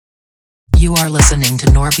You are listening to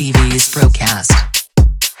NorBV's broadcast.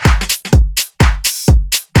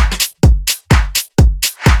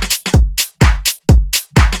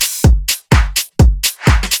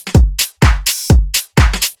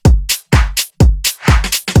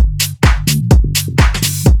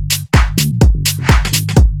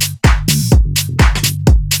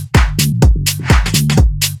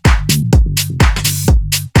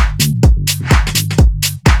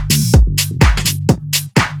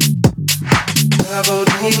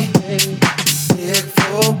 Big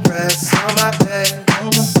full breaths on my bed,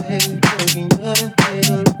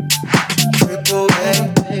 triple A,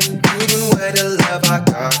 giving away the love I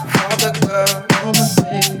got from the girl.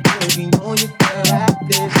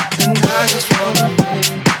 And I just wanna know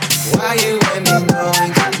why you and me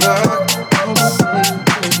going to work.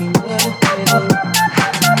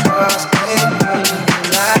 Cause it ain't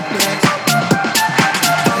like this.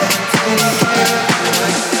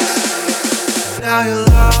 Now you're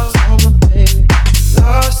lost.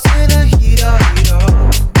 Lost in the heat of it all.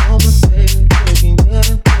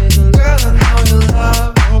 Girl, I know you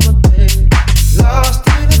love. Lost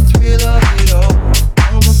in the thrill of it all.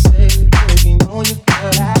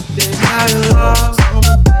 Now you're lost.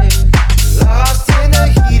 Lost in the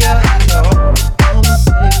heat of it all.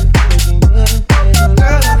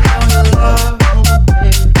 Girl, I know you love.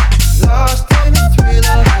 Lost in the thrill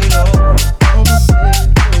of it all.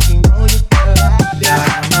 Yeah,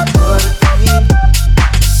 I'm a butterbean.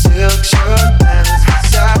 Silk shirt and it's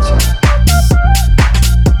Versace.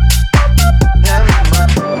 And in my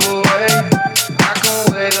cool way, I can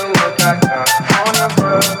wait to what I got on the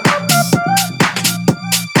road.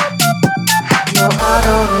 No, I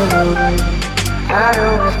don't know. I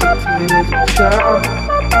don't expect you to show.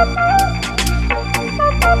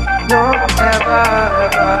 No, ever,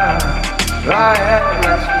 I ever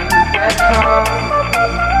let you get caught.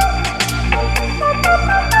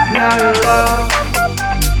 Now you're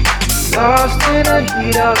lost in the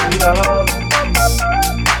heat of it all.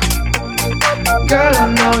 Girl, I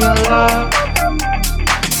know you're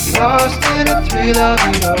lost in the thrill of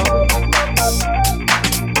it all.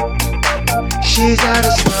 She's at a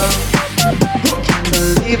slow, can't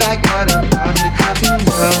believe I got her out the coffee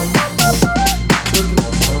well.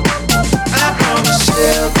 I promise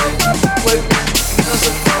she'll be with me, cause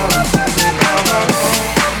I'm falling back on her own.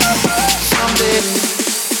 Someday.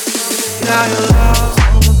 Now you're lost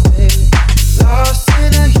in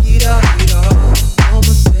the heat of it all.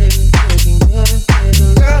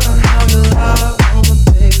 Girl, I know you're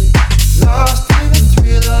lost in the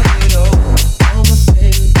thrill of it all.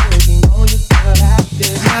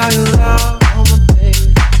 Now you're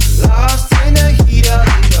lost in the heat of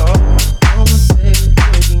it all.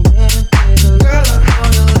 Girl, I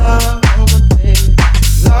know you're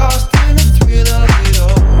lost in the thrill of it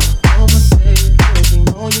all.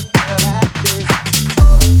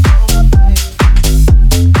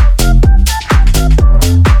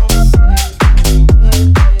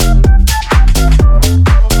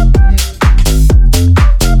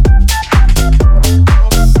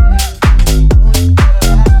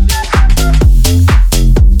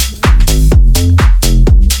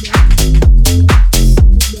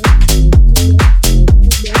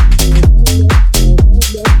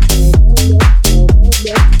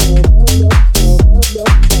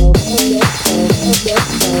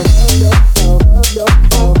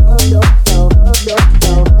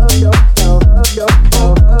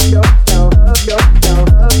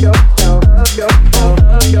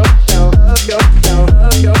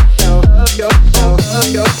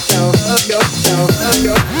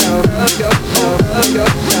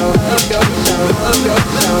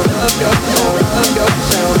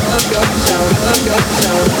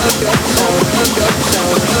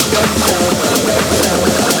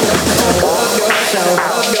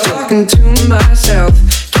 Talking to myself,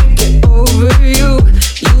 can't get over you.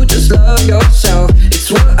 You just love yourself, it's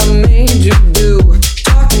what I made you do.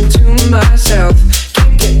 Talking to myself,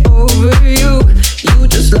 can't get over you. You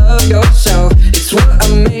just love yourself, it's what I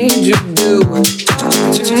made you do.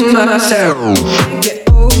 Talking to myself, can't get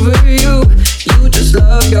over you. You just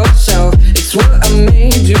love yourself, it's what I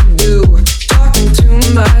made you do. Talking to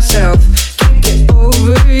myself, can't get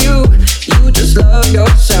over you. You just love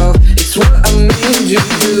yourself, it's what I made you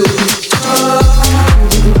do.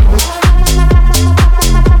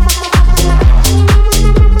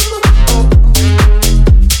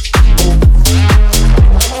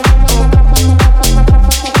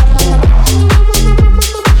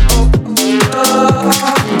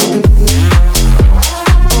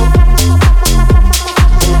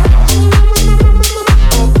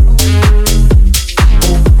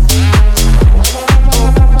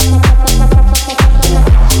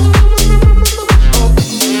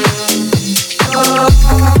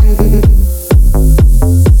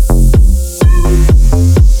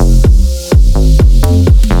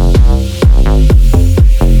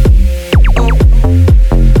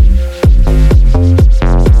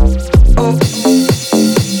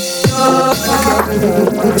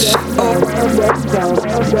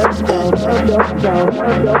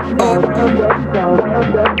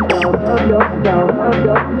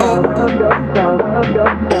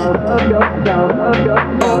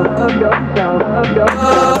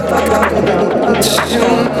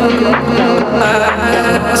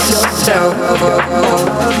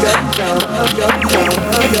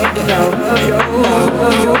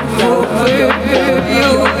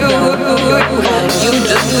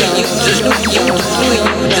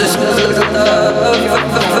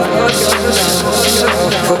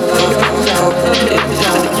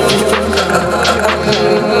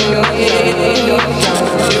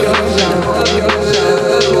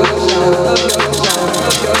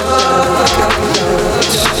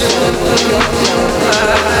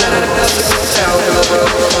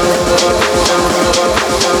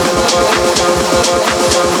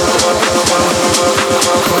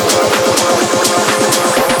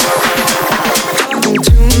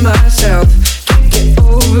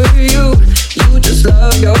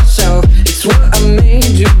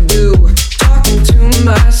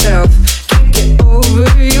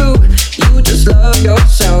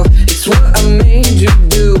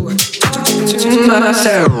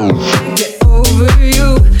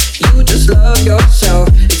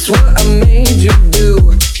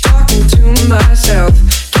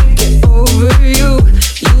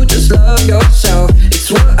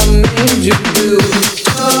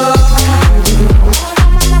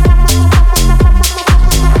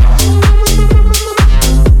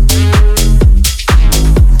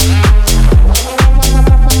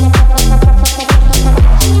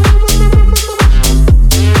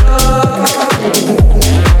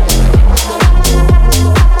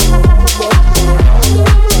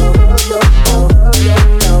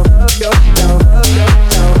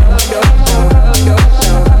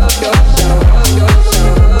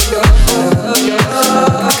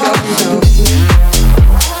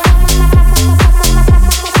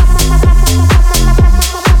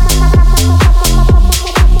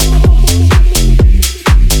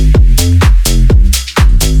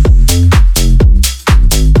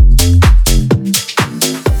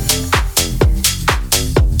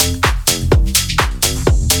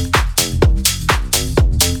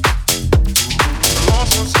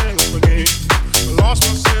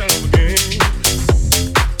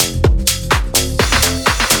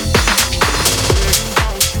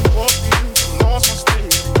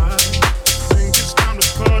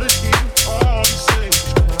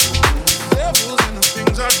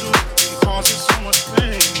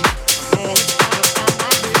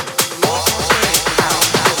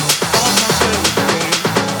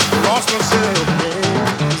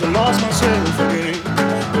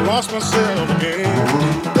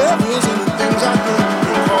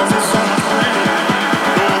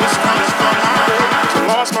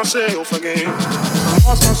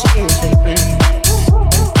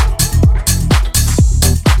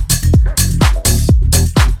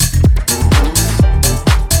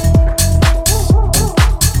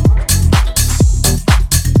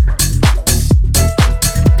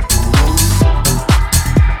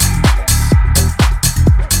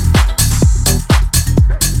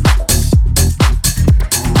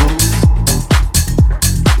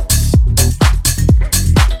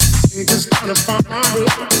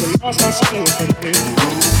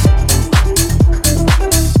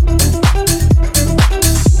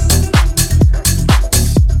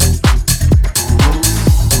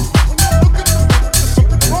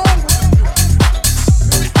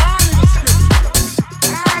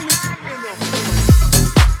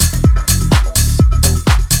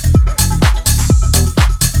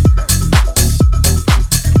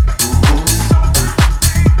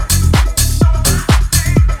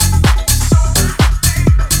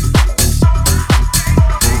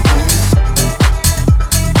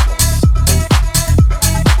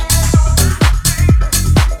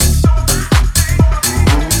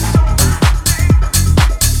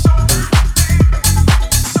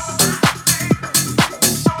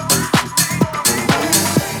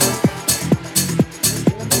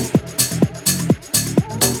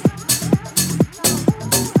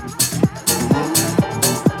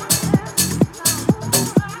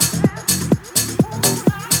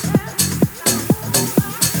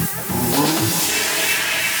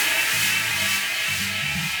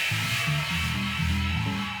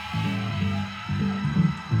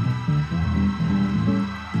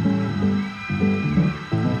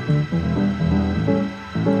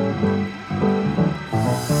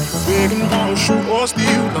 shoot or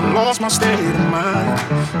steal. Done lost my state of mind.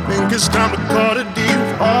 Think it's time to cut a deal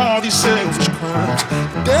for all these selfish crimes.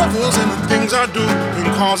 The devil's in the things I do and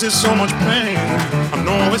causes so much pain. I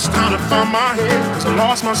know it's time to find my head, 'cause I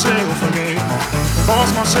lost myself again.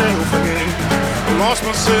 Lost myself again. lost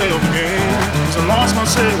myself again. I lost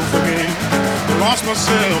myself again. I lost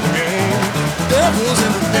myself again. Devils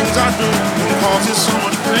in the things I do and causes so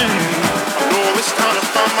much pain. I know it's time to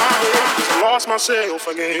find my way. I lost myself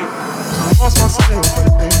again. I lost myself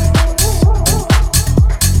again.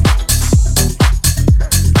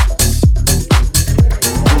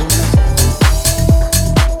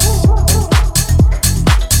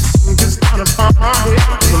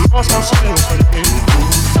 I lost myself again.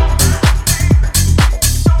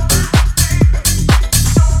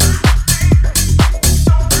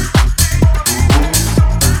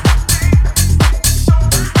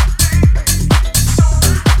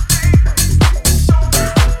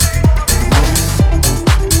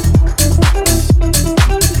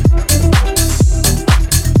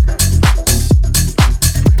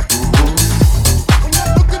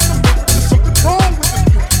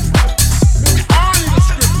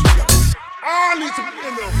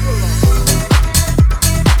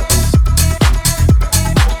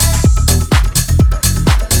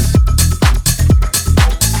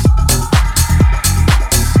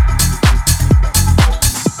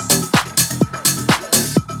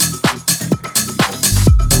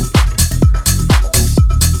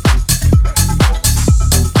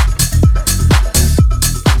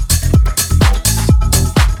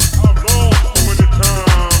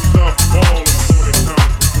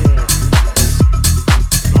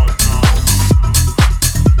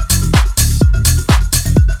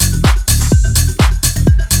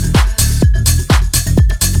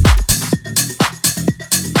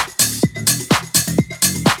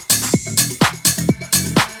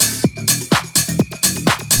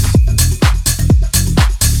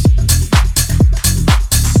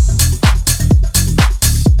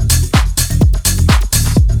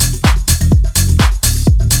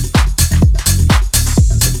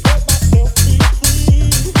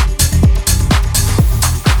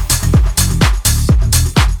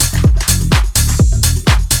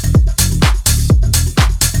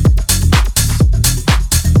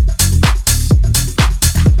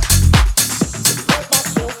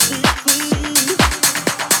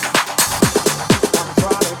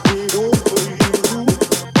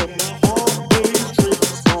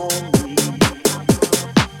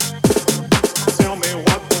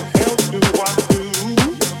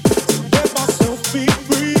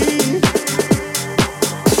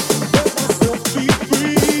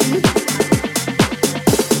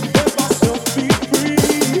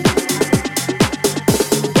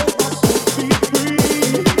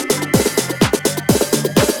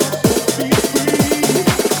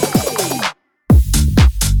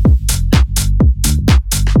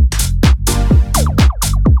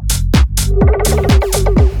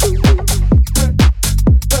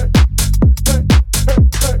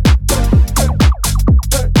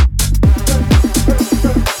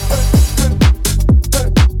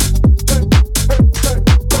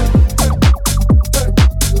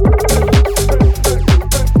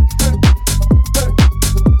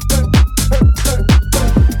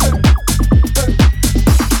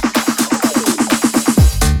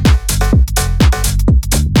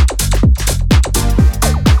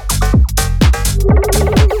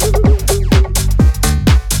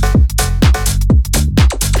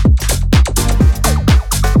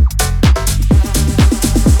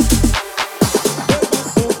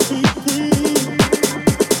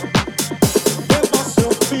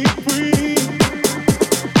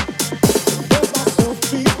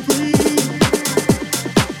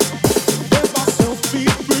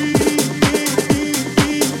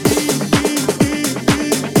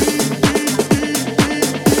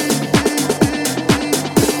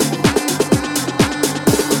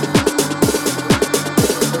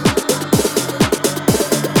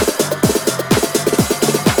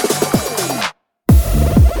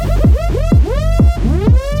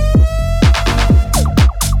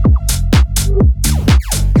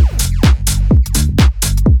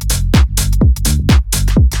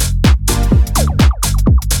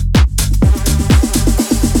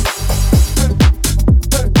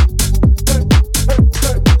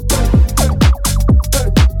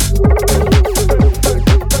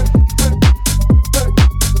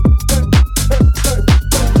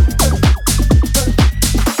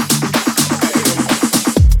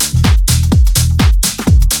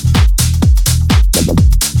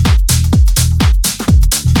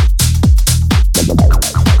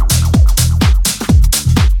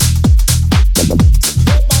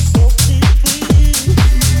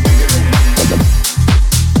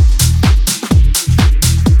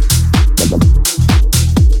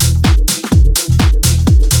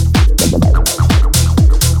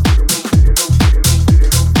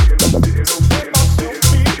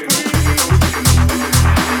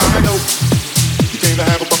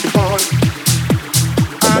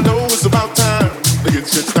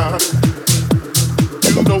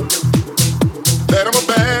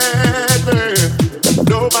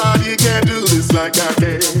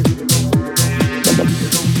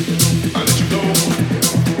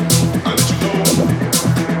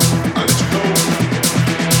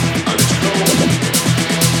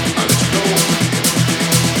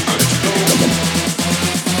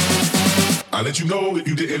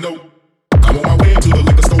 didn't know. I'm on my way to the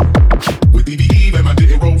liquor store with DBE and my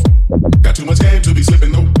didn't roll. Got too much game to be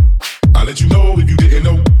slipping, no. I'll let you know if you didn't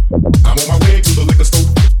know. I'm on my way to the liquor store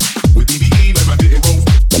with DBE and my didn't roll.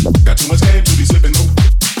 Got too much game to be slipping, no.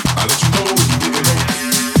 I'll let you know if you didn't know.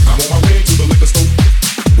 I'm on my way to the liquor store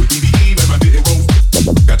with DBE and my didn't roll.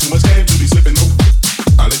 Got too much game to be slipping, no.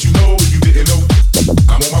 I'll let you know if you didn't know.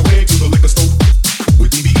 I'm on my way to the liquor store with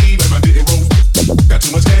DBE and my didn't roll. Got too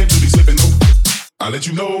much game to be slipping, no. I'll let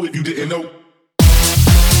you know if you didn't know.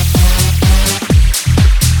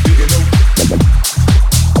 Didn't know.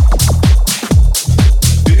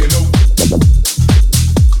 Didn't know.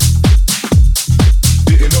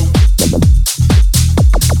 Didn't know.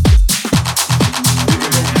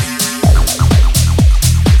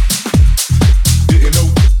 Didn't know.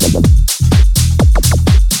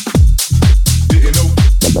 Didn't know.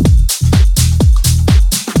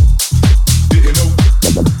 Didn't know.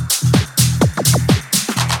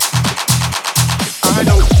 I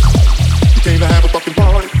know you came to have a fucking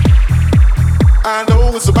party. I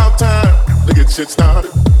know it's about time to get shit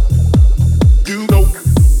started. You know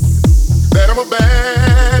that I'm a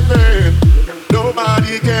bad man.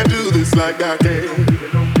 Nobody can do this like I can.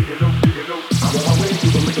 I'm on my way to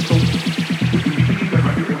the liquor store.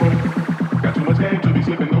 Got too much game to be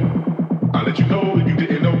slipping, no. I'll let you know if you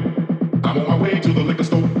didn't know. I'm on my way to the liquor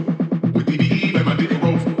store with DBE and my didn't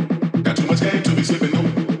roll. Got too much game to be slipping, no.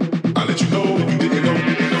 I'll let you know if you didn't know. I'll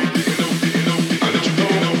let you know. I'll let you know.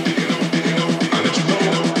 I'll let you know.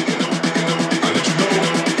 I'll let you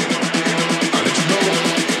know. I'll let you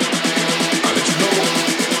know.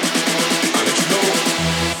 I'll let you know.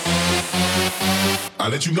 I'll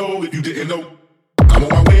let you know if you didn't know. I'm on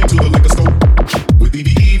my way to the liquor store with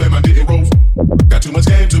DBE and my didn't roll. Got too much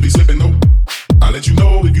game to be slipping, no. I'll let you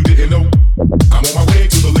know if you didn't know. I'm on my way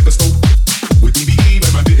to the liquor store with DBE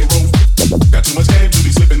and my didn't roll. Got too much game to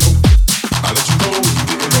be slipping, no. I'll let you know if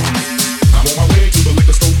you didn't know. I'm on my way to the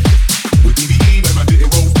liquor store with DBE and my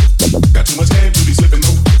didn't roll. Got too much game to be slipping,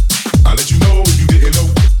 no. I'll let you know if you didn't know.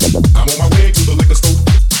 I'm on my way to the liquor store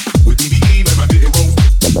with DBE and my didn't roll.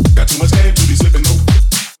 Got too much game to be slipping, no.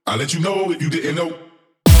 I'll let you know if you didn't know.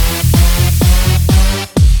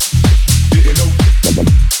 Didn't know.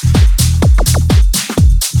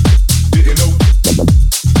 Didn't know.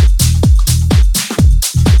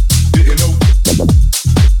 Didn't know.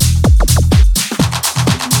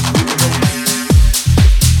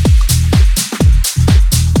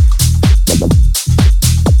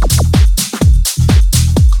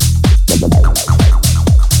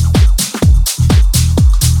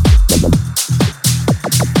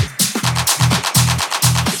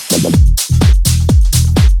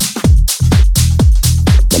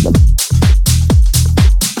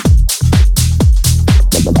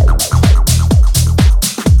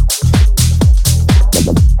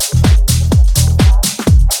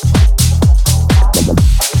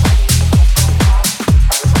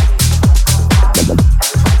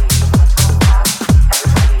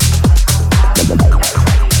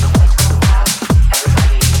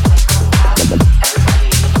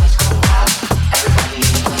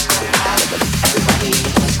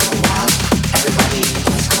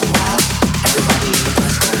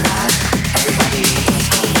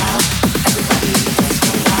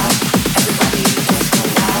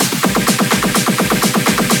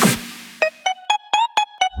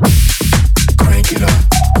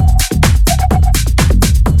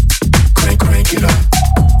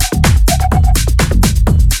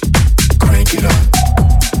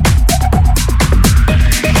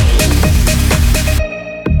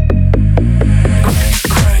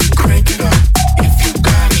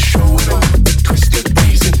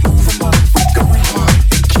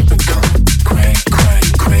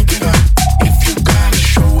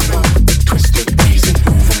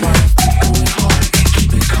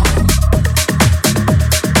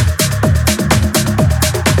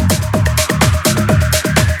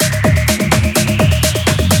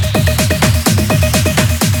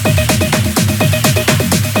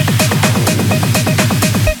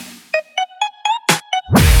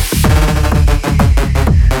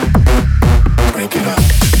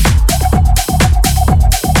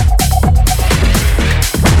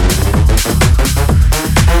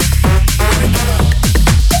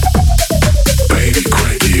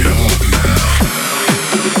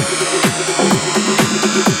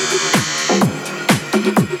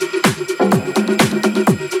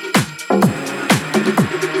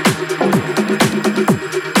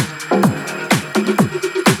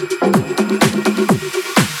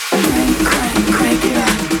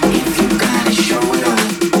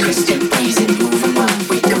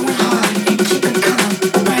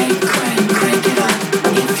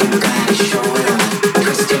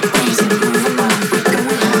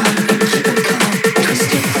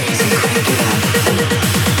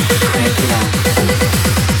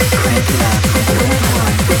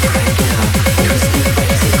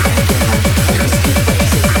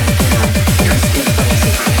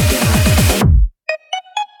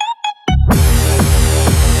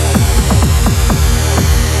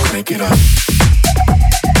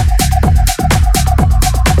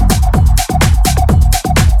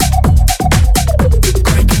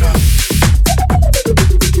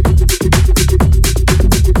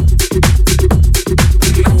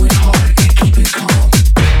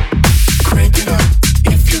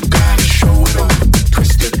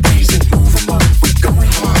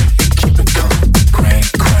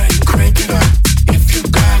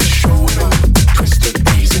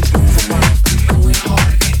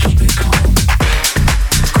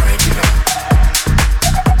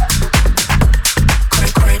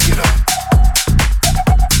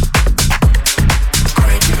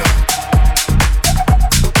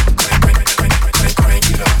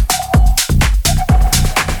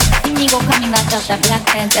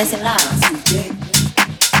 there's a lot.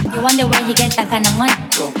 You wonder where he get that kind of money.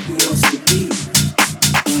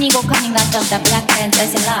 Inigo coming out of the Black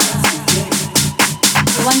Panthers a lot.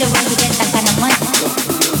 You wonder where he get that kind of money.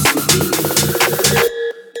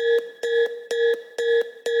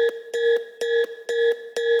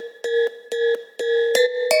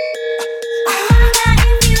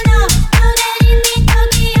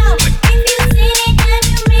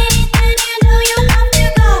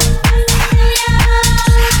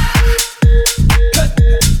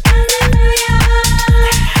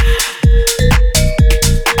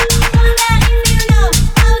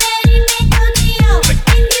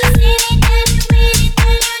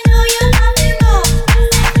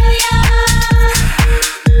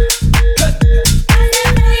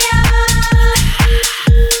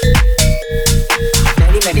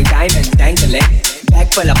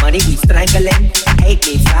 Full of money, we strangling. Hate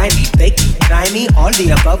me, fly me, fake me, try me. All the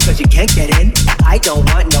above, cause you can't get in. I don't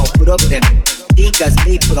want no problem. Digas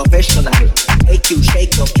me professional. Make you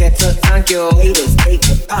shake your cancer. Thank you. Haters take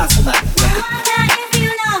it personal. If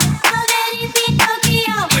you know, how that it be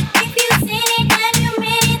Tokyo. If you seen it, then you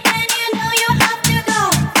made it, then you know you have to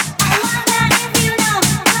go. I want that if you know,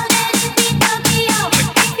 how that it be Tokyo.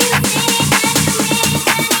 If you seen it, then you made it,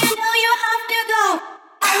 then you know you have to go.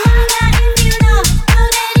 I want that if you know, how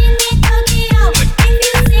that it be Tokyo. If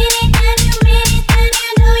you seen it, then you made it, then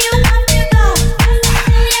you know you have to go.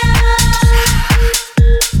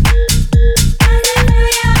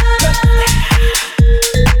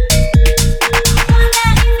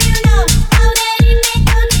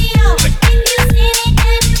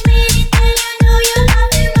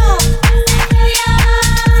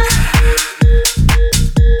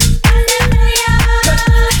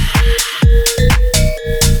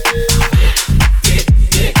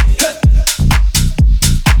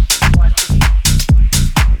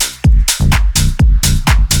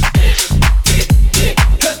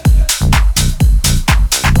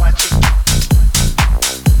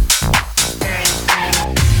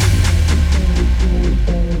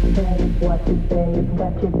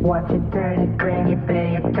 Watch it, turn it, bring it,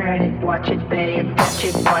 babe, turn it, watch it, babe, touch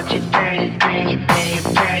it, watch it, turn it, bring it, babe,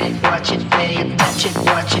 turn it, watch it, babe, touch it,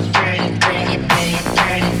 watch it, turn it, bring it, babe,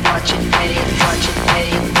 turn it, watch it, babe, watch it,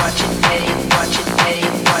 babe, watch it, babe, watch it,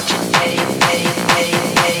 babe, watch it, babe, babe, babe,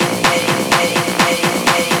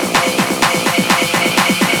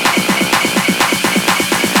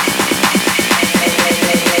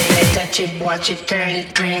 babe, touch it, watch it, turn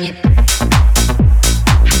it, bring it.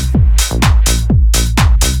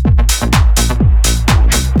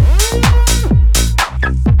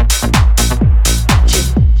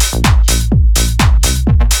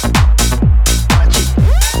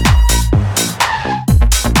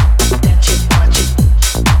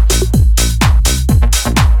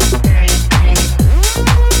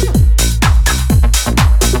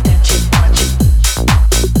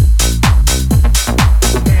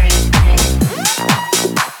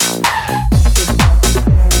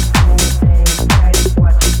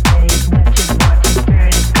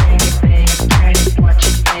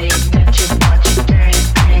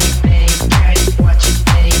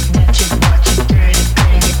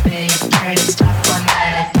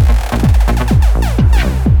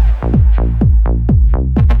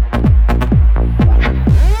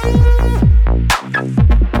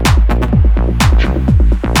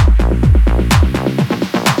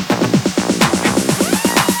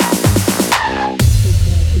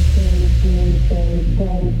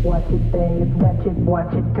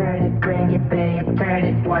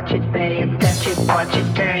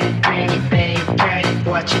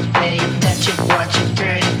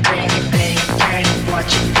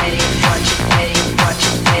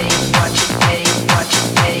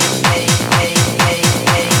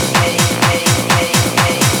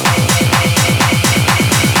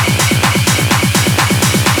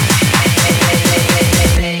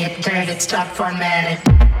 Stop formatting.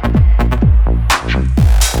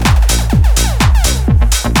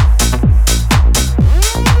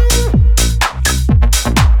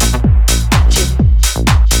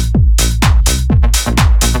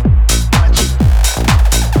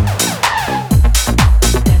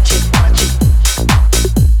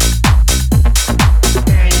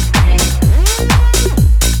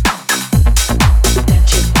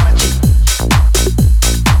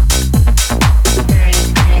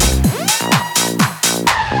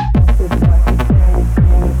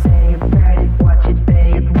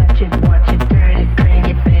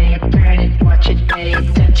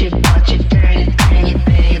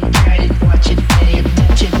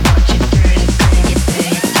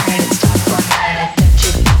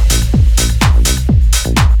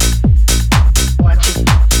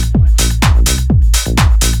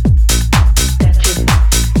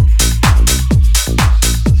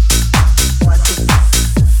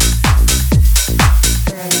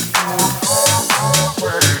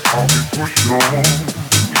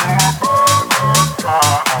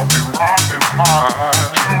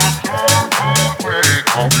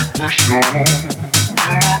 I'll be pushing on. To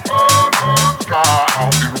the sky,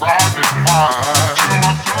 I'll be riding high.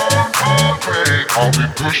 To the I'll be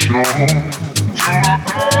pushing on. To the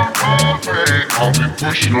I'll be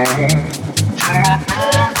pushing on. To the I'll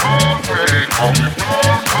be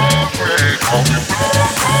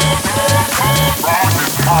riding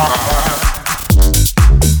high.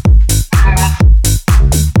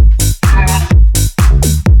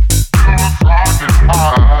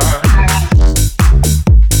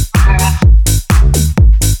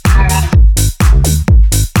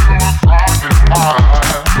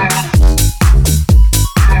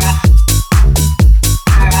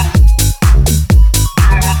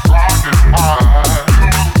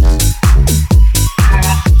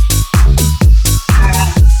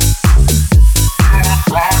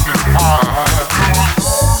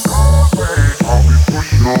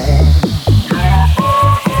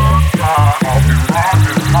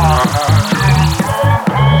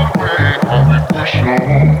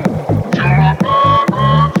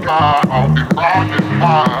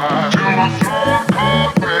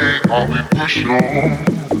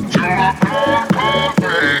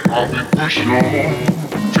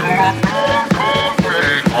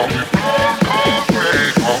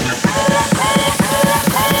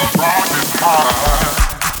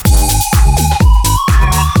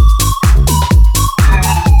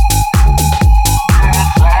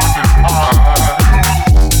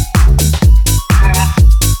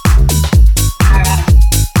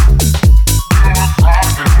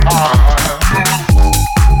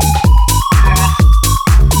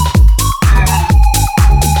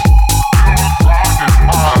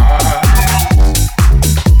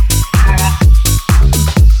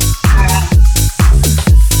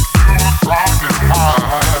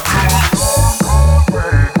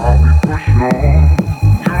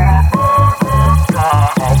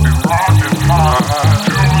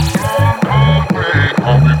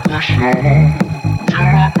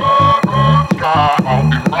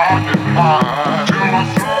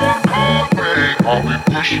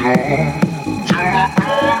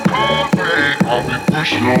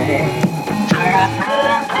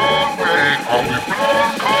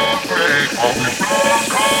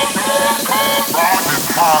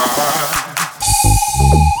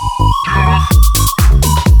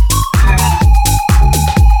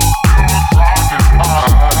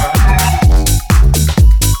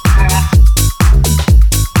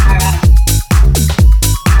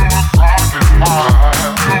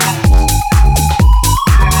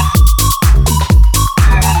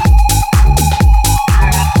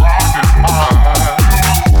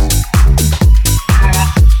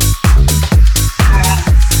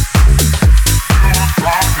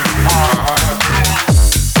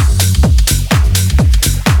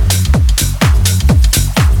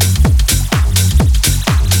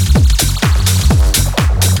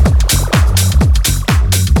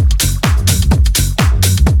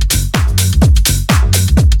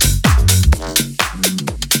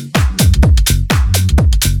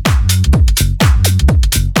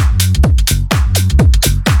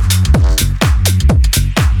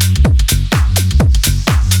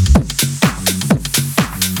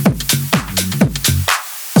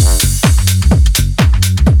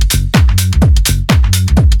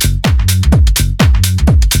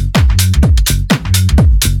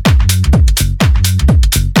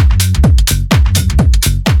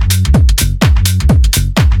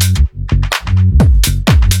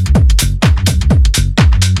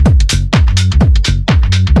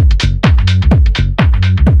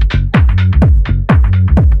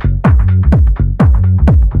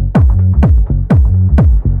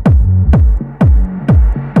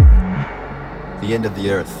 The end of the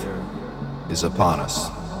earth is upon us.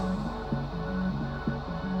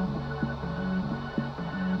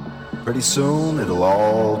 Pretty soon it'll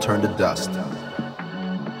all turn to dust.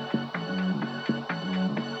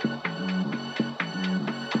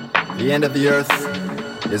 The end of the earth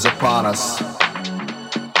is upon us.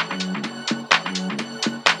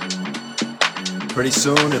 Pretty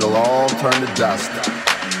soon it'll all turn to dust.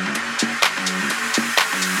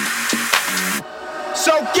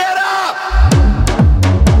 So get up!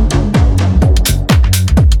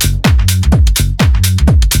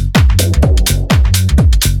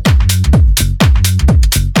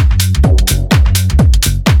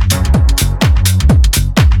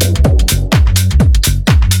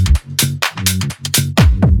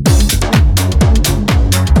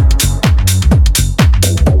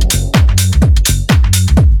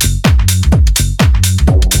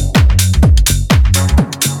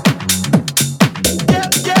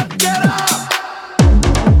 Get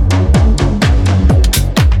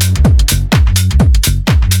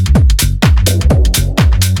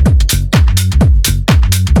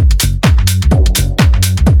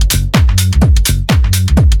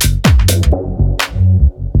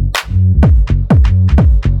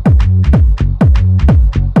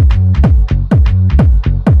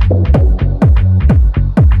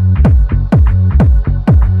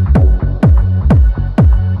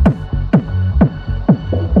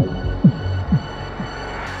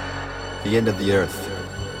end of the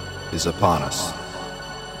earth is upon us.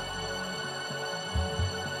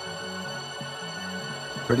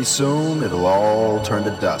 Pretty soon it'll all turn to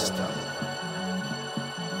dust.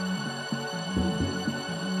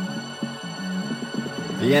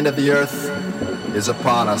 The end of the earth is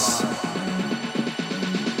upon us.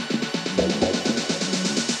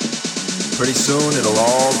 Pretty soon it'll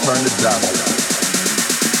all turn to dust.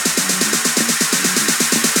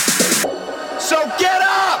 So get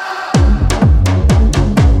up!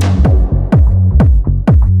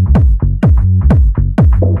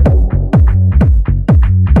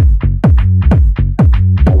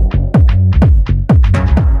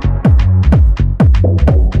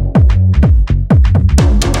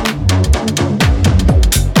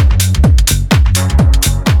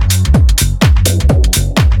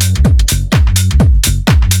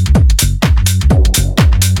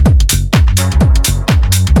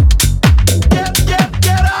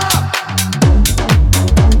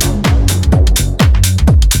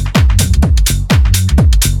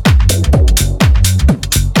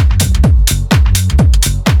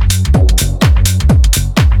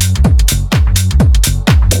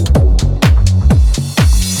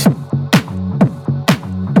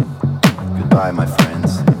 Goodbye, my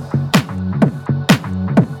friends.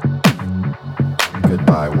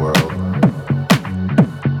 Goodbye, world.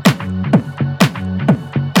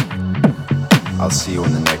 I'll see you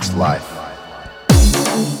in the next life.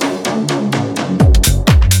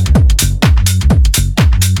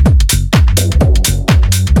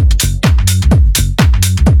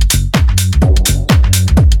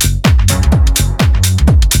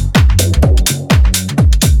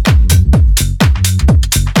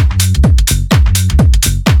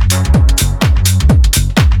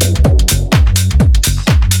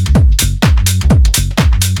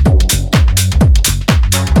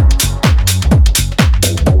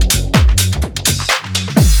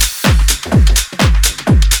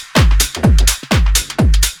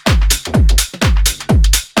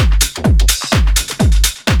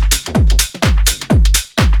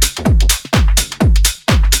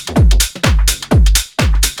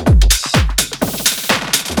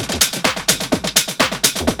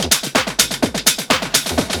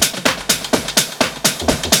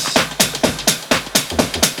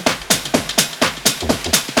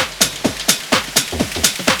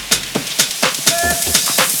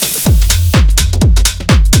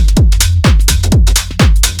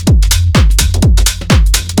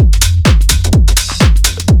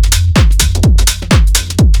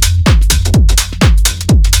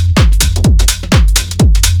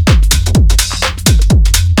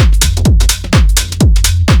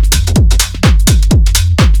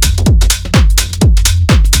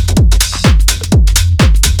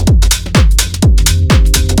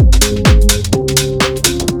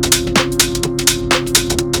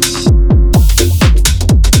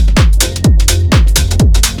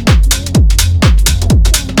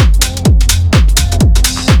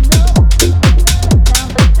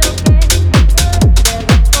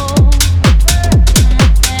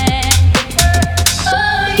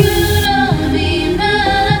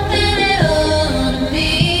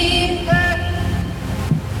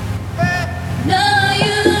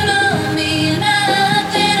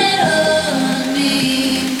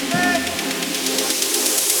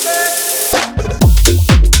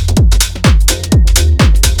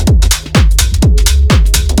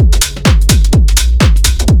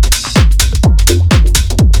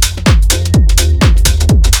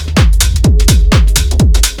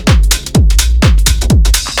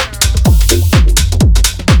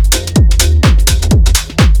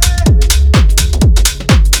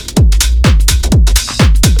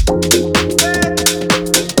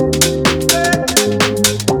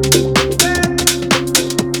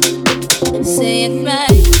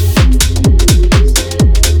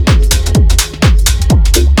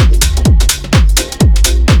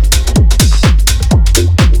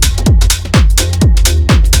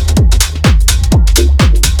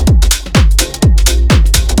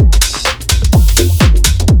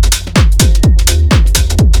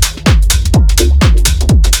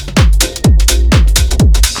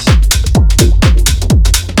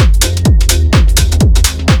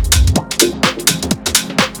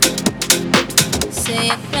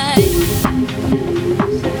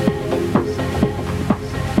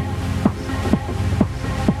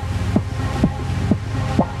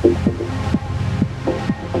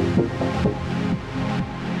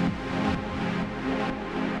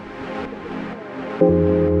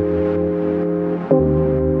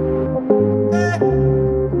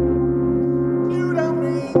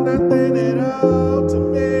 Nothing at all to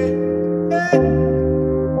me. Hey.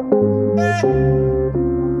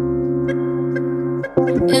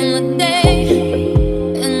 In the day,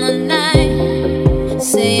 in the night,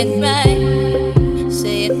 say it right,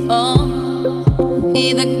 say it all.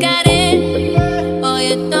 Either got it or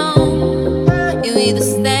you don't. You either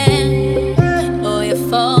stand or you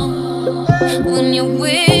fall. When your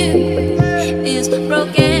will is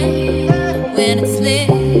broken, when it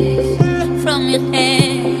slips from your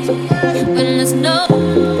hands, when there's no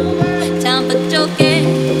time for joking,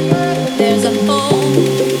 there's a hole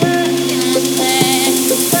in the sand.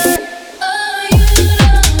 Oh, you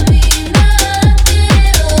don't mean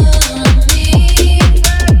nothing to me.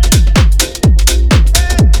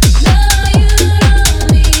 No, you don't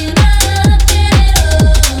mean nothing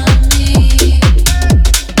to me.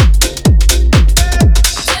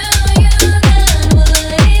 Do you got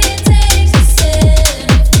what it takes to set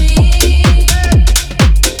me free?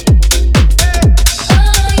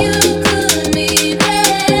 Oh, you could mean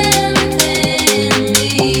everything to me.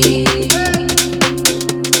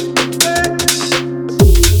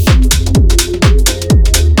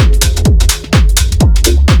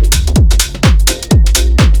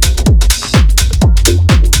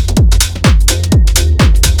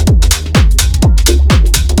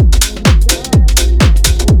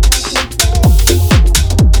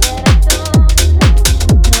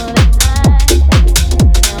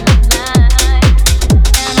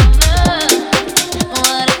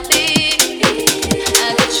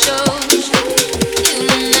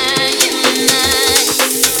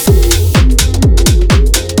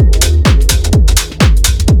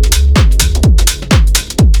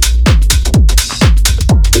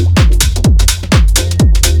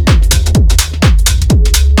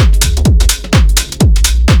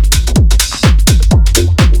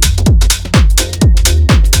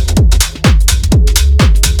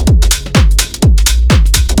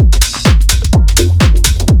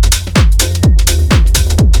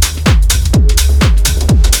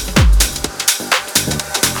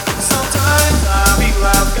 Sometimes I feel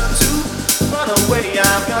I've got to run away.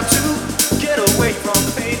 I've got to get away from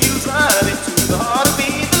the pain you drive into the heart of me.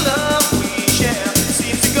 The love we share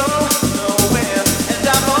seems to go nowhere, and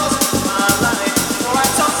I've lost my life. For I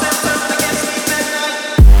toss and turn, I can't sleep at night.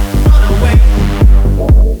 Run away,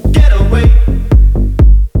 get away.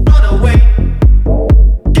 Run away,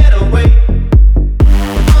 get away.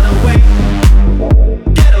 Run away,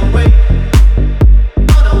 get away.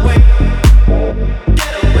 Run away.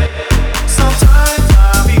 Get away. Sometimes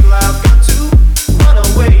I feel I've got to run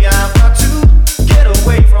away. I've got to get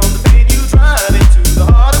away from the pain you drive into the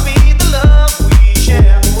heart of me. The love we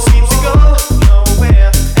share seems to go nowhere,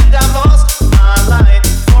 and I've lost my life.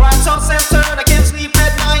 For I toss and turn, I can't sleep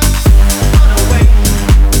at night. Run away,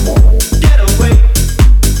 get away.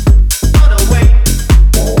 Run away,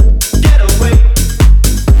 get away.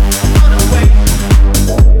 Run away,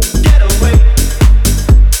 get away.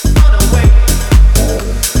 Run away.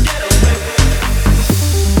 Get away. Run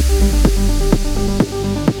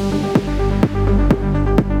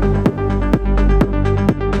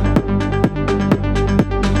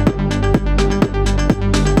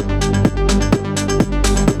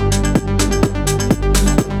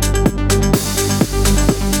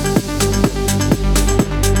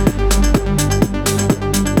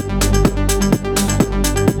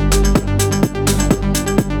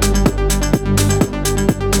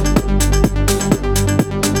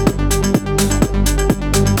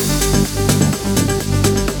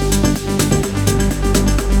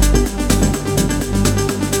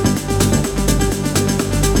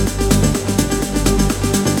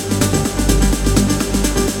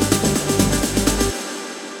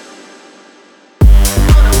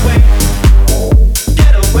away,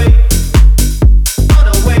 get away. Run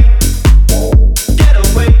away, get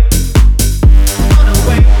away. Run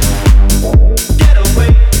away, get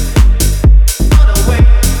away. Run away,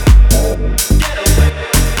 get away.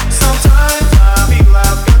 Sometimes I feel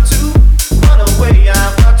I've got to run away.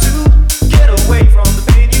 I've got to get away from the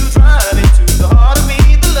pain you drive into the heart of me.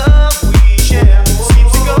 The love we share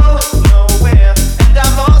seems to go nowhere, and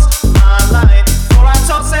I've lost my life. For I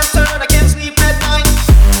toss and turn, I can't sleep at night.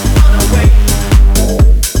 Run away,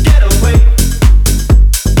 get away.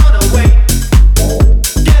 Run away,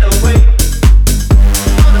 get away.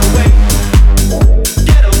 Run away,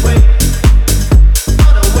 get away.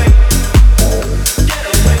 Run away, get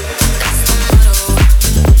away.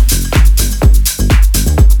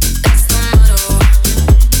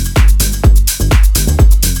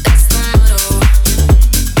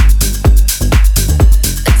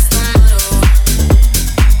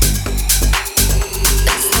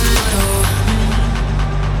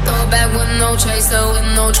 Throw back with no chaser, with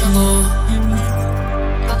no trouble.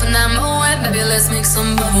 Popping that moe, baby, let's make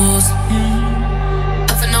some bubbles.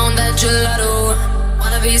 want that gelato.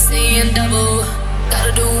 Wanna be seeing double.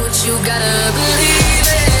 Gotta do what you gotta believe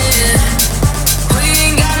it. We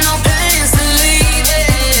ain't got no plans to leave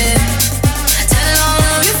it. Tell all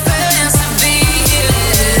of your friends to be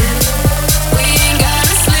here. We ain't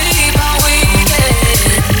gotta sleep all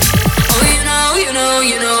weekend. Oh,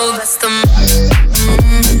 you know, that's the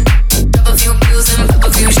Pop a few pills and pop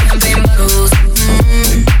a few champagne bottles.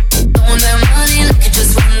 Throwing that money like you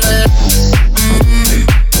just won the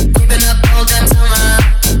We've been up all damn summer,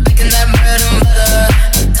 making that bread and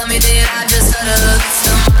butter. Tell me, did I just stutter? That's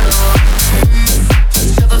the motto.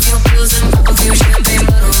 Pop a few pills and pop a few champagne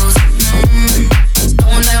bottles.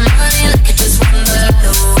 Throwing that money like you just won the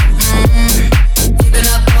lotto. We've been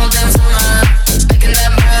up all damn summer, making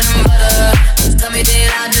that bread and butter. Tell me, did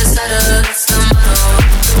I just stutter? That's the motto.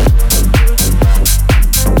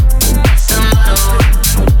 That's the motto.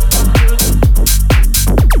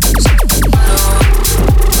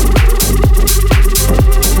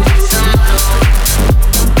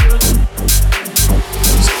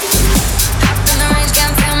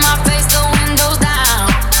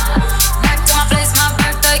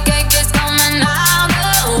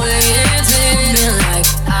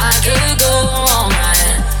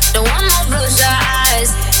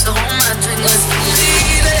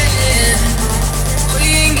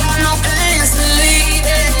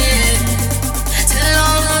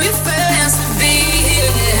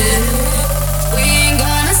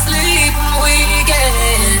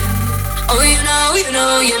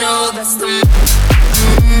 You know, that's the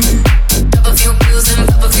Pop a few pills and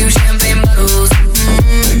pop a few champagne bottles.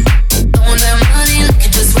 Throwing that money like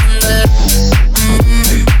you just won the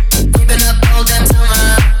We've been up all damn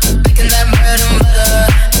summer, making that bread and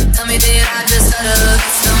butter. Tell me, did I just stutter?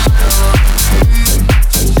 That's the motto.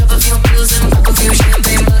 Pop a few pills and pop a few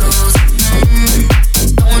champagne bottles.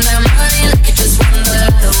 Throwing that money like you just won the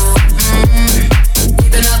lotto.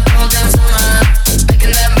 We've been up all damn summer,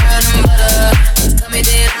 making that bread and butter. Tell me,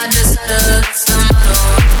 did I just stutter?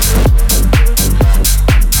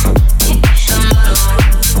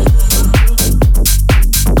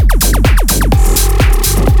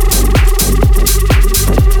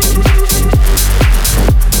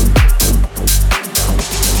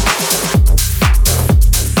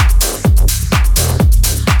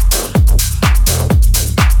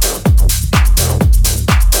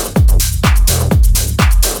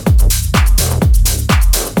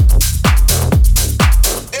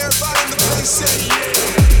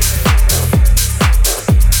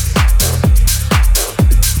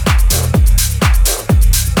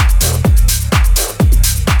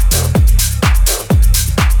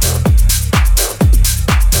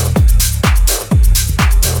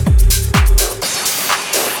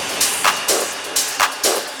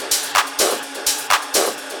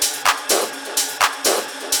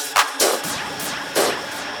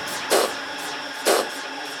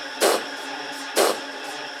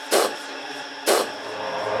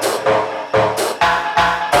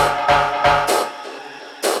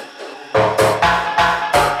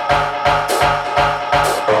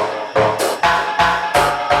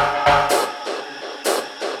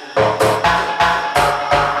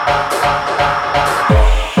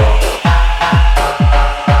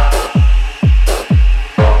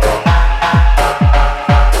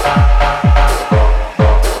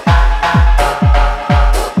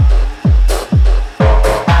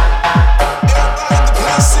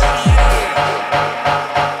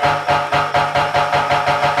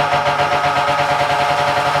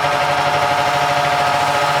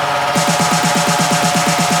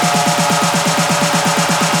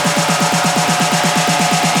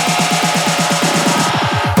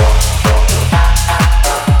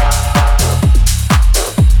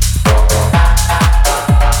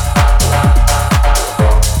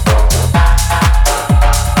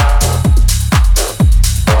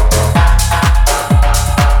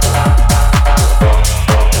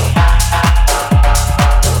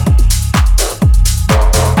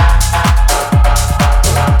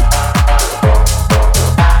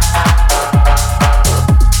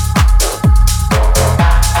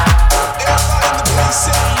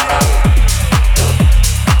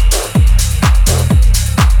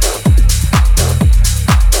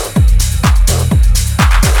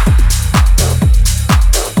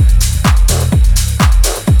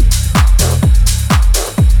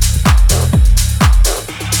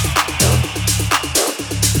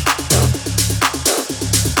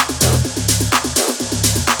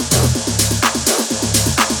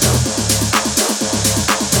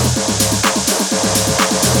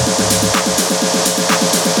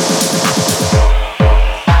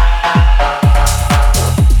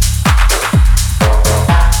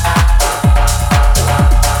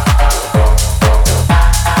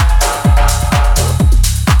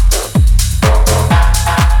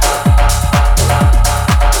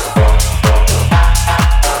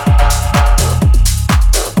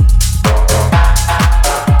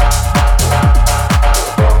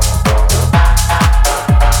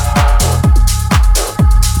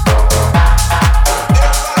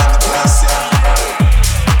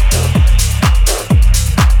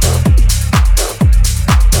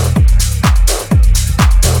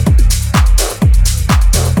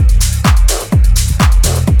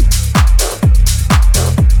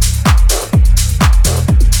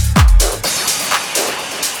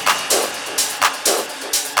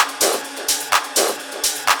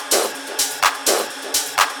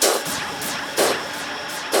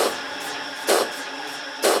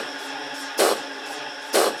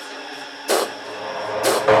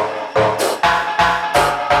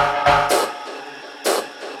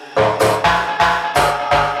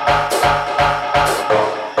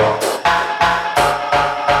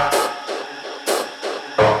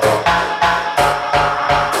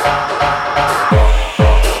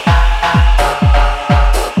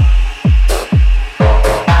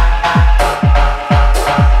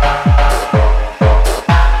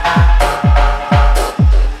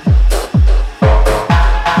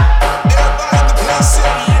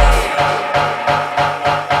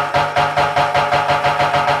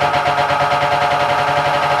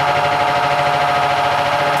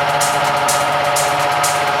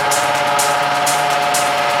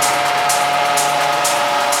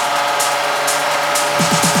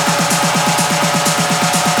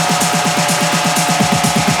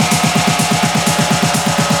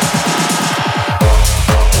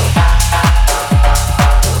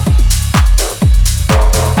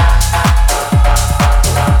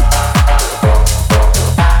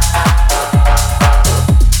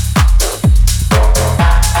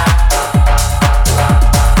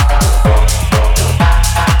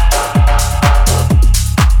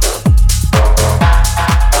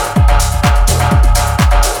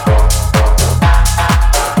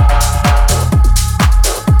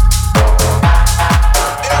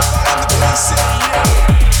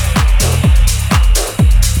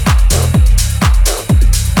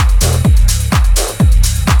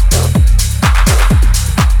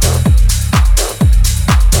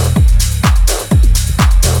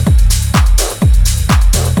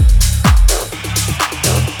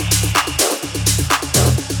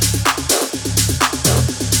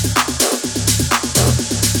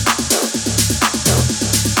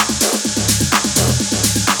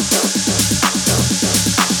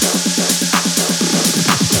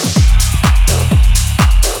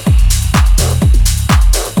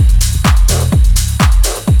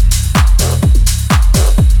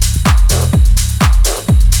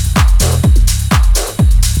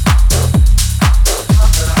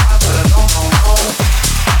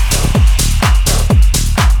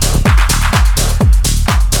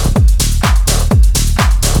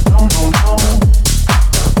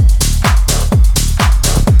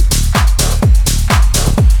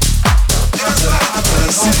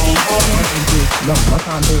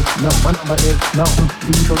 no. My number is no.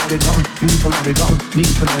 You need to let it go. You need to let it go.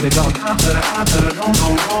 Need to let it go.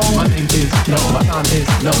 My name is no. My time is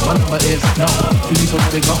no. My number is no. You need to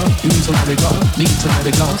let it go. You need to let it go. Need to let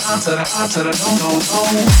it go.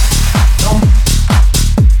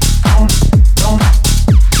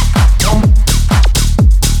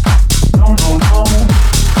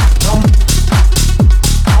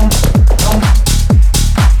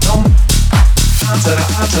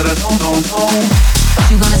 What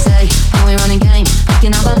you gonna say? When we running game, you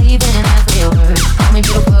cannot believe in every word. Call me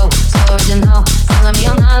beautiful, so original. Telling me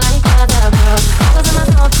I'm not like other girls. Always in my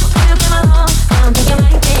thoughts, you get my love. I'm thinking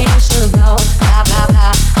maybe you should go. Blah blah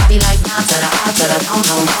blah. I be like nah to the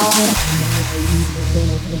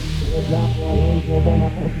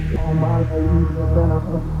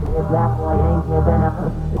Black boy ain't giving up.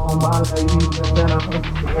 All my ladies listen up.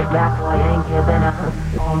 Black boy ain't giving up.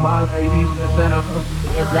 All my ladies listen up.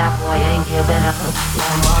 Black boy ain't giving up.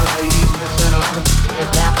 All my ladies listen up.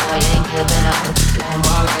 Black boy ain't giving up. All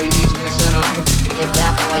my ladies listen up.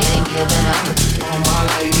 Black boy ain't giving up. All my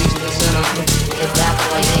ladies listen up. Black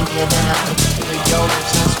boy ain't giving up. Yo,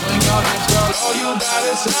 let's swing your hands, girl. All you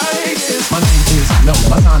gotta say is my name is no.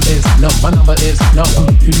 My time is no. My number is no.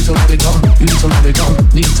 You need to let it go. You need to let it go.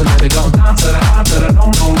 Need to let it go. No.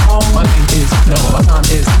 My name is no. My time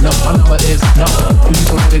is no. My number is no. You need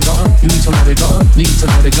to let it go. You need to let it go. Need to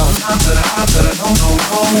let it go. Untouchable,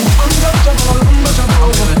 untouchable,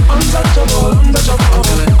 untouchable, untouchable,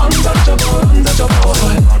 untouchable,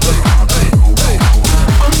 untouchable.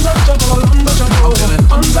 Untouchable, untouchable,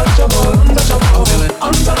 untouchable, untouchable,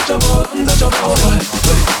 untouchable, untouchable.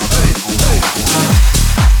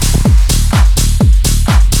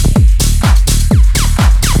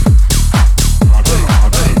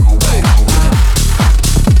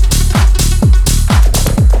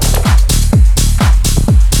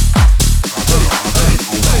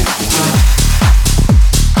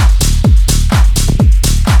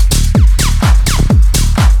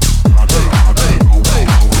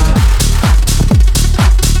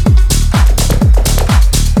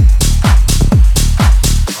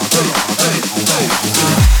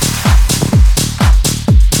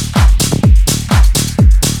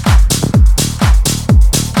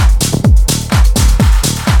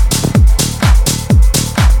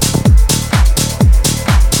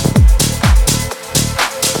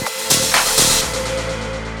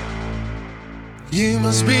 You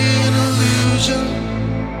must be an illusion.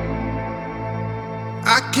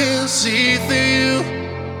 I can't see through you.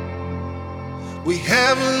 We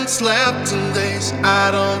haven't slept in days.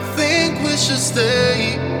 I don't think we should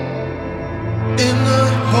stay in the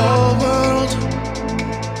whole world.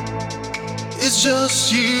 It's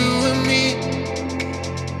just you and me.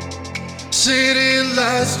 City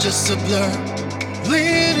lights just a blur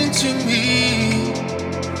leading to me.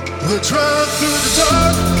 We'll drive through the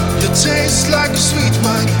dark. Your taste like a sweet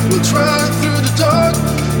wine. We'll drive through the dark.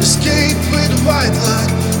 Escape with a white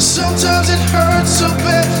line. Sometimes it hurts so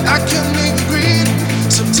bad I can't even breathe.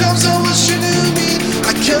 Sometimes I wish you knew me.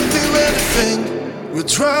 I can't feel anything. We'll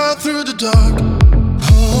drive through the dark.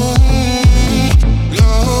 Oh,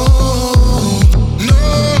 no, no.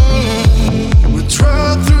 We'll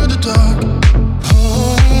drive through the dark.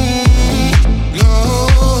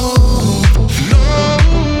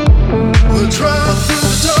 Drive through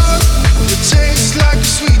the dark, it tastes like a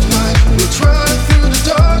sweet wine. We'll drive through the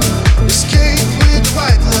dark, escape with a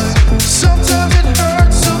white line. Sometimes it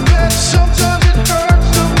hurts so bad, sometimes it hurts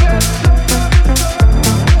so bad.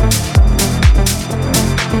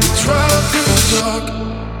 We'll drive through the dark.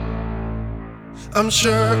 I'm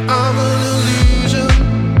sure I'm an illusion.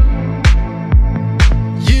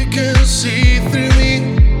 You can see through me.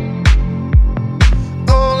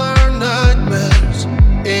 All our nightmares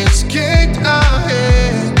escaped our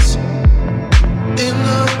hands in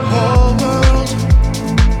the whole world.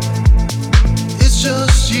 It's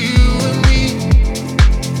just you and me.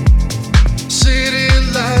 City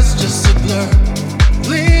lights just a blur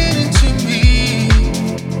leading to me.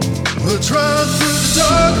 We'll drive through the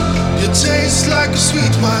dark. Your taste like a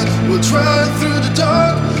sweet wine. We'll drive through the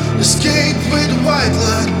dark. Escape with a white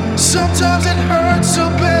line. Sometimes it hurts so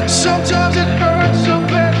bad. Sometimes it hurts so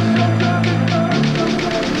bad.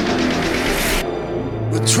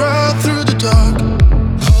 We'll drive through the dark.